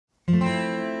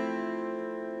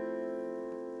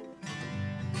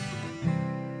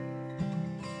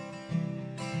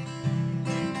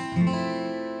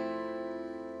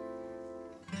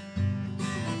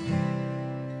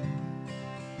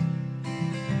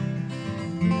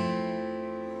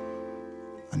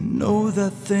know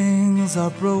that things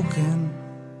are broken,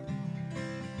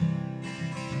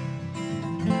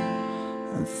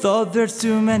 and thought there's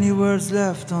too many words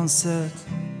left unsaid.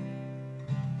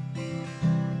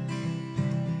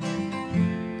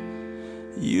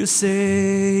 You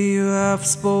say you have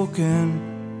spoken.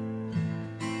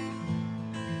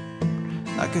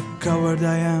 Like a coward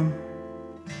I am,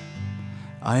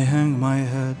 I hang my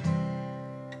head.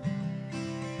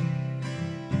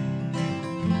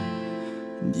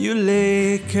 You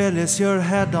lay careless your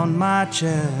head on my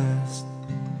chest,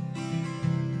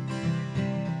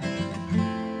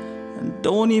 and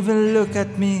don't even look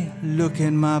at me,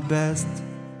 looking my best.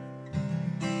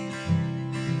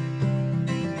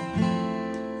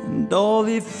 And all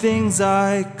the things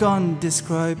I can't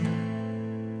describe,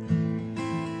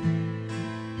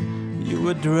 you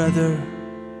would rather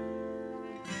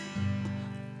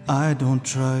I don't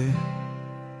try.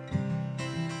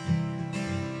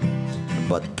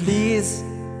 But please,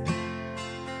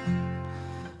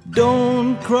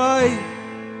 don't cry,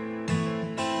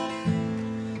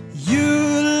 you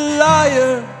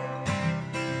liar.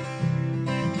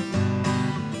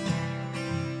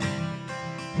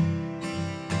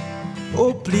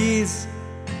 Oh please,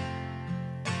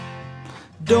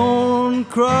 don't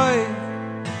cry,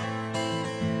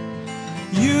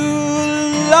 you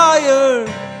liar.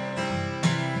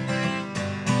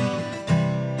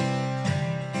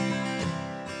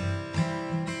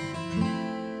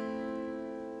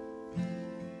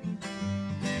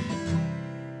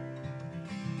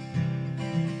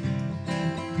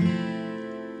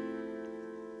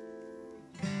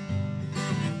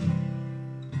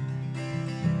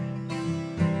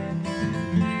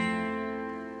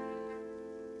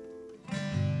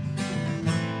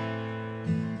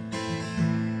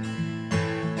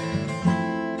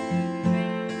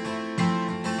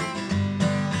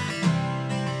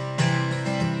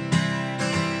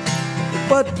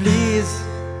 But please,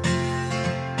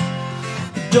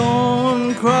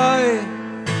 don't cry,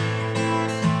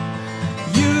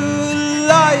 you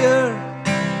liar.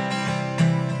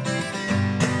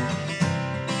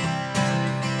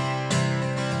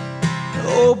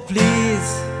 Oh please,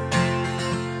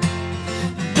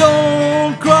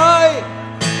 don't cry,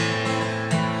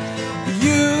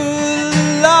 you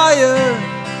liar.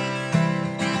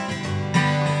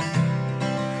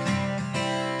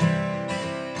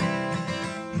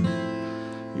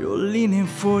 You're leaning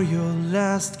for your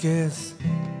last kiss,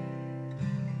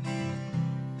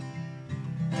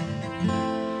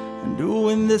 and who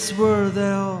in this world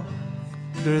they'll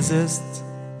resist?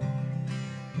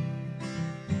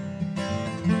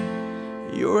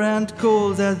 Your hand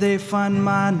cold as they find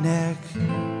my neck.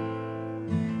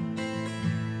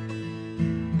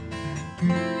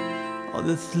 All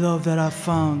this love that I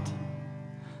found,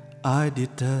 I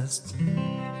detest.